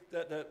 when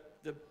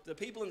the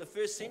people in the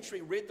first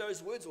century read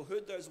those words or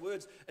heard those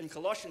words in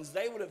Colossians,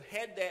 they would have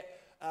had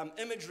that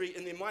imagery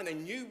in their mind. They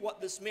knew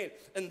what this meant.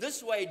 In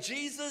this way,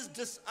 Jesus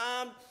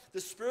disarmed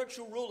the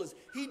spiritual rulers.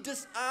 He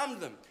disarmed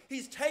them.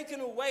 He's taken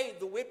away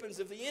the weapons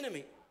of the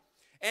enemy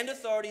and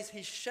authorities.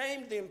 He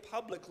shamed them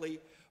publicly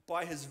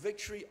by his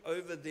victory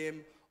over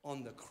them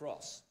on the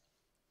cross.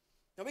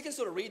 Now, we can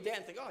sort of read that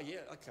and think, oh, yeah,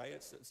 okay,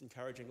 it's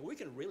encouraging. Or we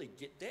can really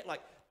get that.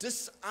 Like,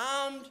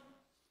 disarmed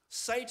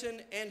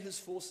Satan and his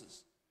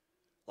forces.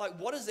 Like,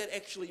 what does that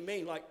actually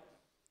mean? Like,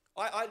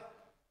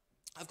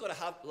 I've got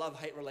a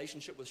love-hate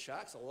relationship with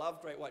sharks. I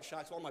love great white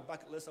sharks. On my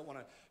bucket list, I want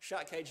a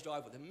shark cage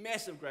dive with a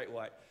massive great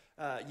white.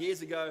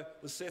 Years ago,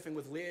 was surfing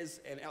with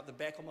Les and out the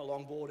back on my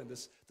longboard, and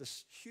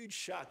this huge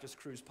shark just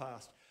cruised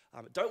past.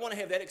 Don't want to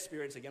have that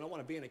experience again. I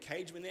want to be in a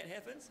cage when that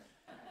happens.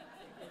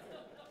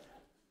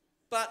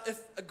 But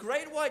if a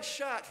great white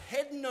shark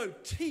had no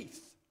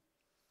teeth,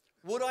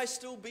 would I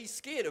still be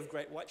scared of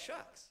great white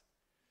sharks?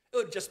 It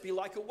would just be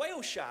like a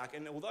whale shark,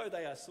 and although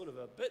they are sort of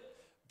a bit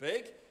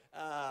big,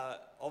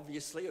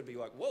 obviously it would be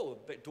like, whoa,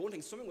 a bit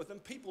daunting swimming with them.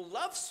 People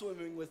love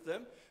swimming with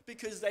them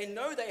because they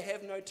know they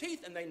have no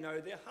teeth and they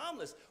know they're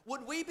harmless.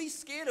 Would we be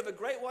scared of a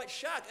great white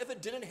shark if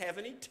it didn't have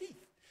any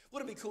teeth?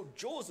 Would it be called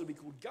Jaws? Would it be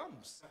called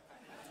Gums?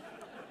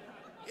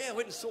 Yeah, I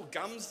went and saw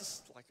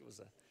Gums, like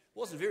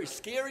wasn't very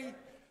scary.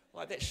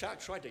 Like that shark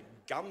tried to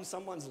gum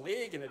someone's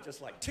leg and it just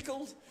like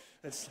tickled.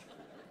 It's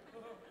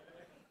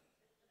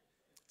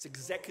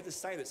exactly the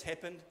same that's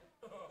happened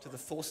to the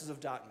forces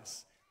of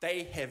darkness.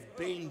 They have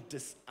been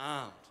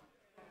disarmed.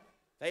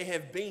 They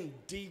have been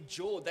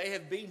de-jawed. They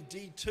have been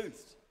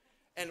de-toothed.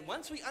 And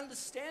once we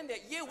understand that,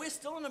 yeah, we're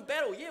still in a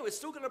battle. Yeah, we're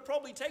still going to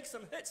probably take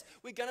some hits.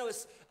 We're going to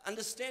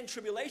understand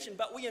tribulation,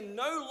 but we are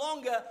no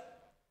longer,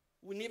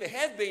 we never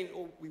have been,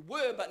 or we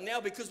were, but now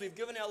because we've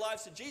given our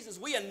lives to Jesus,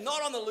 we are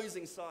not on the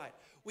losing side.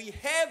 We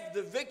have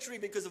the victory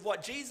because of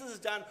what Jesus has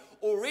done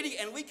already,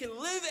 and we can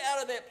live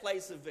out of that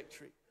place of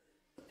victory.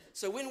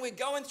 So when we're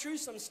going through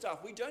some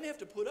stuff, we don't have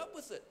to put up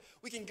with it.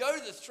 We can go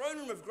to the throne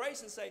room of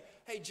grace and say,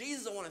 hey,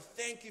 Jesus, I want to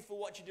thank you for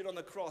what you did on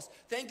the cross.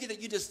 Thank you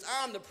that you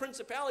disarmed the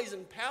principalities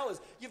and powers.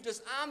 You've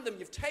disarmed them.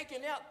 You've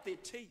taken out their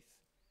teeth.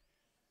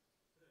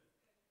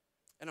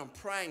 And I'm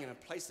praying in a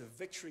place of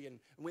victory. And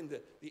when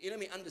the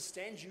enemy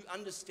understands, you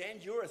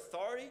understand your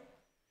authority,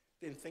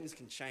 then things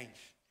can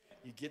change.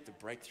 You get the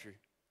breakthrough.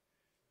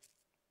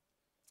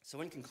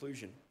 So in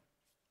conclusion,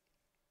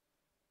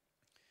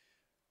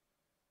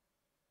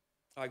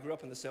 I grew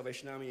up in the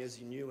Salvation Army, as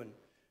you knew, and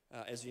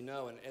as you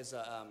know, and as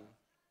a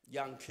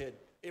young kid,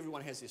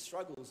 everyone has their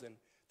struggles, and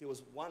there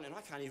was one, and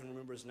I can't even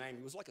remember his name.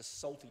 He was like a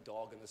salty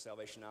dog in the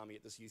Salvation Army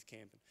at this youth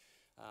camp,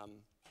 and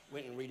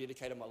went and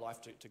rededicated my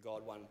life to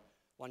God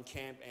one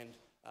camp, and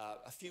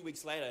a few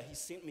weeks later, he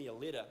sent me a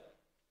letter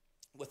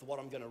with what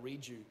I'm going to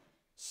read you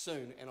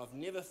soon, and I've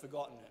never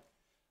forgotten it.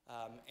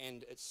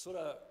 And it's sort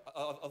of,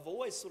 I've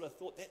always sort of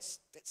thought that's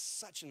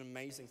such an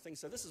amazing thing.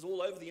 So this is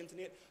all over the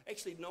internet.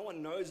 Actually, no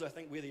one knows, I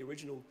think, where the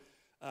original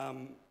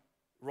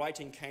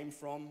writing came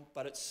from,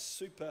 but it's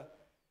super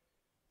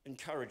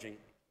encouraging.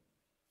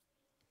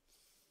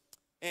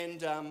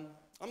 And I'm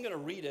going to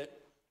read it,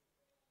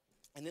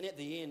 and then at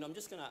the end, I'm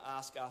just going to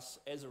ask us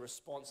as a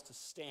response to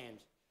stand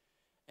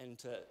and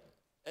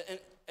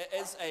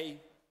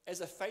as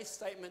a faith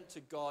statement to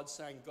God,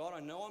 saying, God,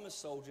 I know I'm a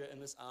soldier in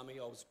this army.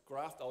 I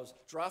was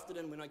drafted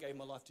in when I gave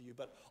my life to you,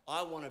 but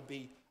I want to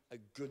be a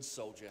good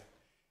soldier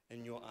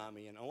in your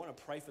army. And I want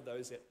to pray for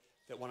those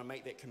that want to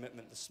make that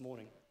commitment this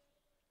morning.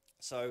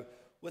 So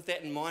with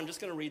that in mind, I'm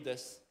just going to read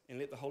this and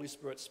let the Holy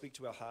Spirit speak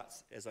to our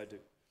hearts as I do.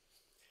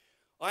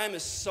 I am a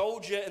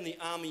soldier in the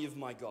army of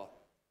my God.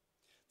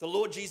 The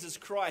Lord Jesus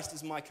Christ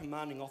is my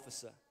commanding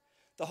officer.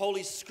 The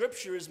Holy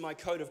Scripture is my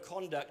code of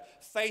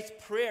conduct. Faith,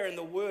 prayer, and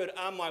the Word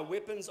are my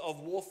weapons of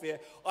warfare.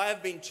 I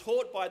have been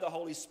taught by the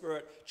Holy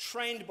Spirit,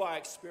 trained by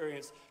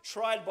experience,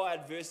 tried by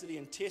adversity,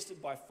 and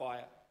tested by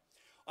fire.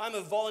 I'm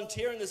a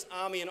volunteer in this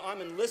army, and I'm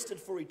enlisted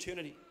for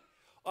eternity.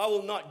 I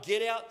will not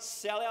get out,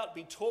 sell out,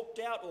 be talked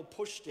out, or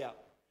pushed out.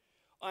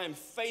 I am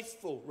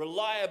faithful,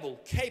 reliable,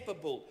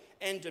 capable,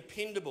 and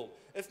dependable.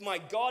 If my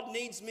God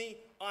needs me,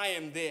 I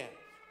am there.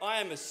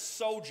 I am a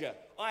soldier.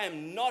 I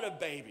am not a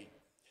baby.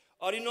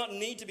 I do not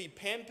need to be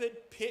pampered,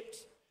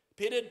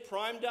 petted,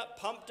 primed up,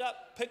 pumped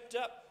up, picked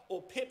up, or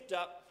pepped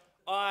up.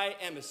 I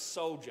am a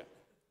soldier.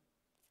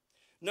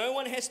 No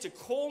one has to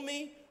call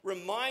me,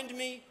 remind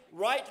me,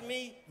 write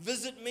me,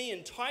 visit me,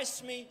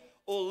 entice me,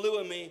 or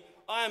lure me.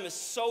 I am a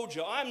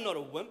soldier. I am not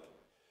a wimp.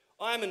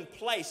 I am in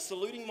place,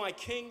 saluting my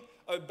king,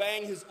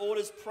 obeying his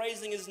orders,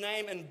 praising his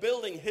name, and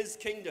building his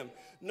kingdom.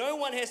 No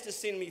one has to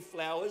send me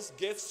flowers,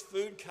 gifts,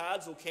 food,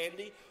 cards, or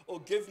candy, or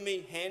give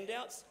me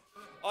handouts.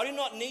 I do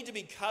not need to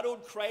be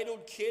cuddled,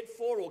 cradled, cared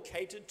for, or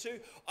catered to.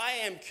 I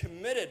am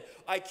committed.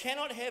 I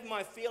cannot have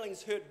my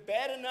feelings hurt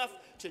bad enough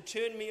to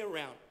turn me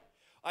around.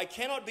 I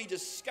cannot be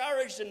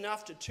discouraged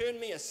enough to turn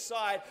me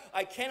aside.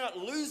 I cannot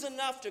lose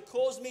enough to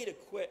cause me to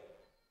quit.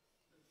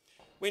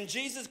 When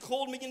Jesus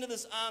called me into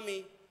this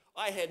army,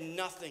 I had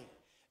nothing.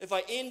 If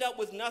I end up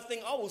with nothing,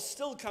 I will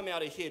still come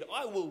out ahead.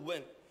 I will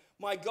win.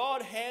 My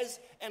God has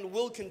and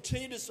will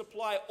continue to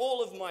supply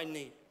all of my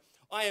need.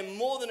 I am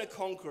more than a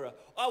conqueror.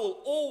 I will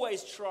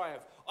always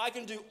triumph. I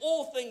can do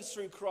all things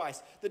through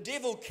Christ. The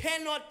devil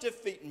cannot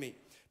defeat me.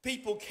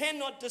 People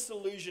cannot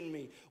disillusion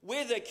me.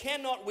 Weather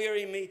cannot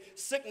weary me.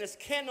 Sickness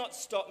cannot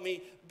stop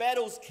me.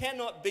 Battles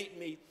cannot beat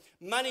me.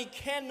 Money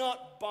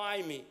cannot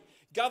buy me.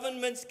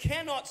 Governments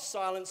cannot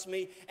silence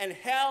me. And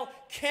hell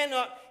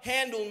cannot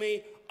handle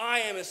me.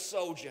 I am a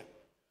soldier.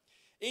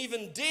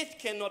 Even death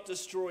cannot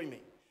destroy me.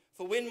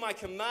 For when my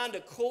commander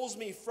calls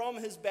me from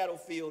his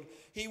battlefield,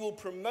 he will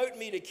promote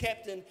me to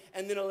captain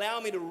and then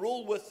allow me to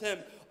rule with him.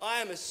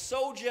 I am a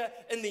soldier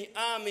in the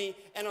army,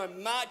 and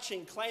I'm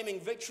marching, claiming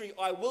victory.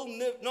 I will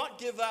not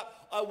give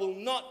up. I will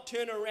not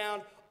turn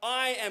around.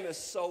 I am a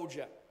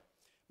soldier,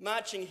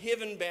 marching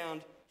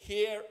heaven-bound.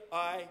 Here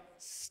I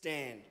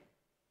stand.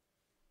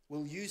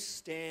 will you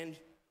stand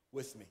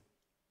with me?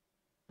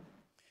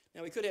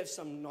 Now, we could have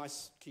some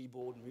nice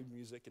keyboard and mood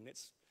music, and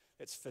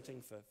that's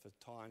fitting for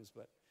times,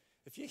 but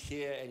if you're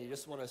here and you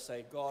just want to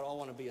say, God, I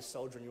want to be a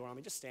soldier in your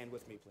army, just stand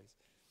with me, please.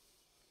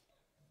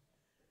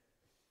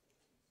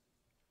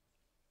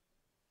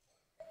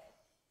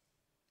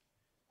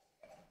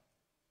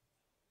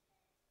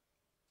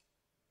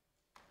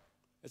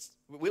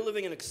 We're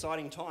living in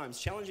exciting times,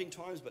 challenging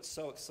times, but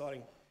so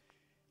exciting.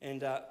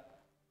 And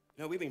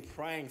we've been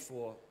praying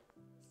for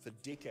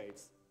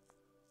decades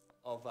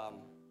of.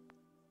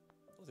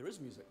 There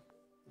is music.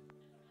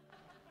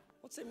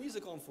 What's that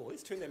music on for?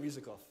 Let's turn that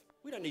music off.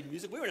 We don't need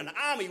music. We're in an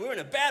army. We're in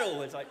a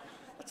battle. It's like,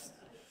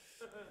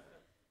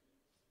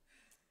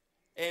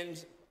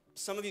 and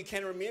some of you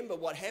can remember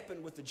what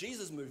happened with the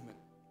Jesus movement.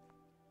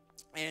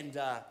 And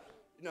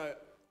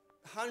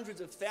hundreds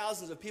of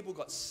thousands of people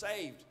got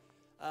saved.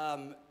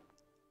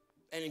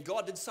 And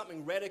God did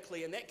something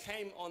radically, and that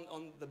came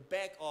on the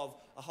back of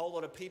a whole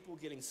lot of people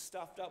getting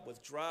stuffed up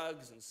with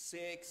drugs and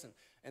sex,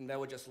 and they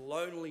were just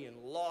lonely and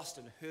lost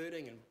and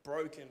hurting and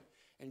broken,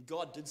 and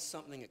God did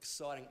something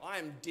exciting. I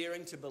am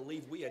daring to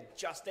believe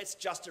that's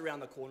just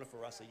around the corner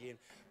for us again.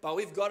 But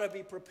we've got to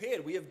be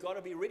prepared. We have got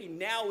to be ready.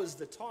 Now is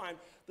the time.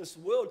 This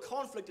world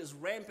conflict is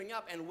ramping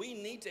up, and we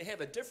need to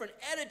have a different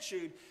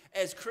attitude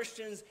as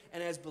Christians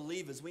and as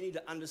believers. We need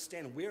to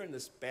understand we're in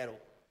this battle.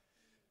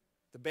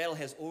 The battle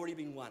has already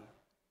been won,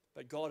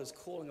 but God is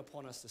calling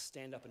upon us to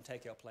stand up and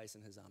take our place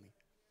in his army,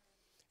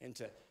 and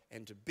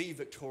to be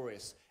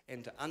victorious,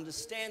 and to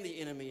understand the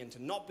enemy, and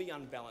to not be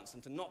unbalanced,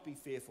 and to not be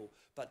fearful,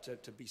 but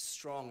to be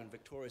strong and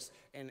victorious,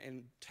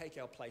 and take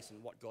our place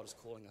in what God is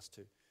calling us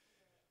to.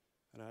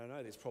 And I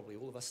know there's probably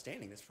all of us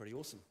standing. That's pretty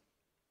awesome.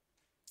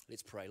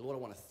 Let's pray. Lord, I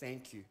want to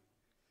thank you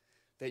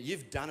that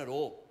you've done it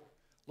all.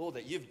 Lord,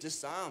 that you've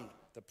disarmed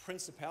the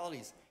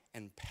principalities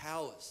and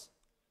powers.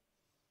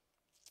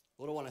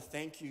 Lord, I want to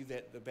thank you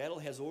that the battle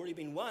has already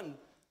been won.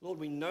 Lord,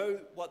 we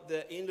know what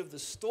the end of the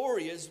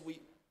story is.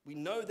 We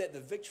know that the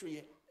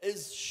victory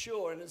is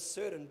sure and is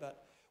certain,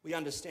 but we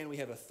understand we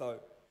have a foe.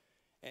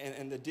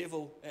 And the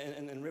devil,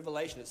 in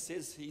Revelation, it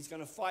says he's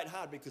going to fight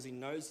hard because he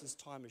knows his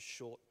time is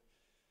short.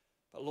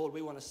 But Lord,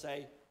 we want to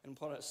say and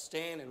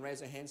stand and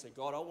raise our hands and say,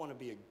 God, I want to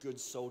be a good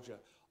soldier.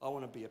 I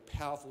want to be a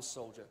powerful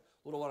soldier.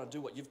 Lord, I want to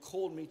do what you've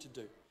called me to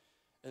do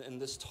in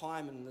this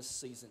time and in this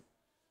season.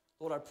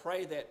 Lord, I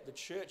pray that the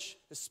church,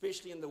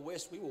 especially in the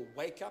West, we will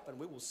wake up and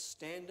we will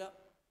stand up.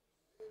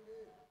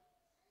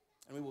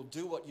 And we will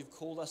do what you've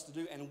called us to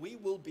do. And we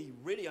will be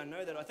ready. I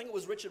know that. I think it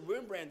was Richard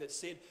Wurmbrand that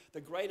said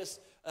the greatest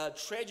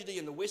tragedy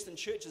in the Western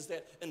church is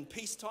that in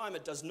peacetime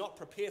it does not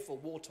prepare for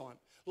wartime.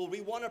 Lord,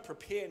 we want to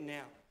prepare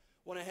now.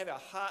 We want to have our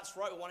hearts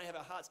right. We want to have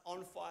our hearts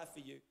on fire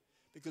for you.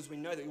 Because we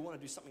know that we want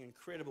to do something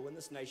incredible in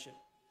this nation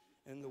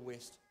and in the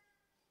West.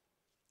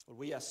 Lord,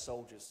 we are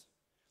soldiers.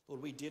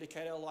 Lord, we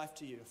dedicate our life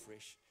to you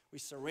afresh. We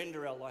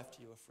surrender our life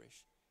to you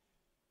afresh.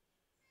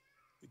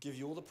 We give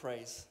you all the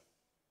praise.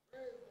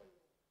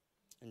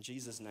 In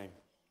Jesus' name.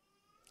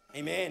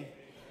 Amen. Amen.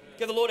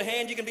 Give the Lord a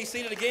hand. You can be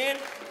seated again.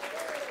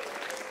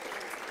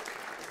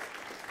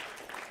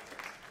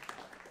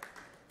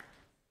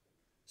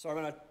 Sorry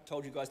when I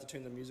told you guys to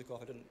turn the music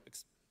off. I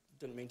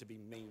didn't mean to be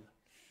mean.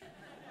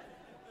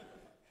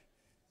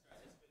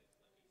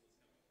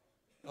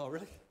 Oh,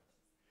 really?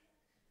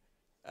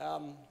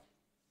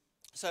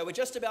 So we're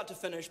just about to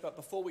finish, but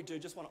before we do,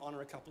 just want to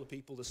honor a couple of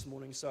people this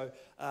morning. So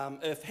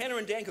if Hannah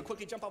and Dan could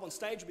quickly jump up on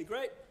stage, it would be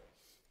great.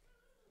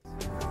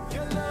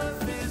 Your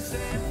love is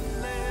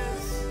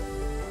endless.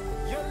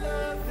 Your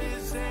love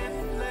is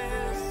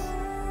endless.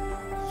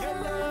 Your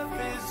love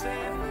is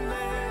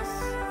endless.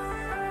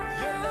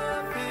 Your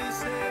love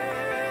is endless.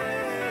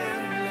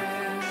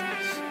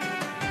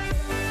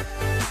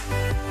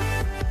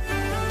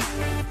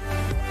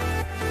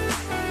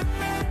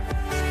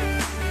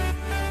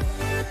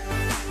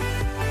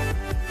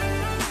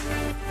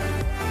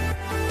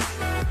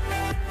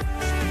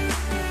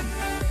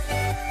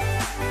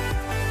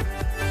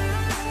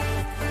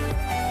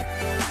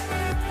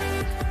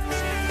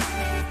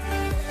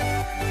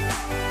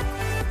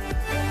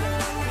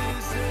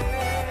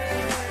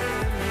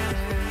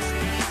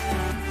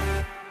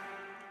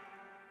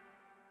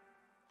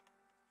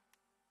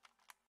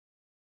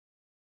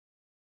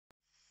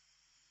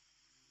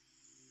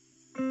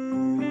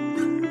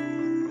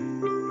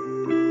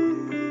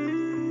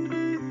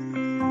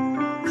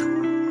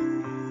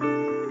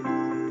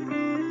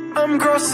 I'm crossing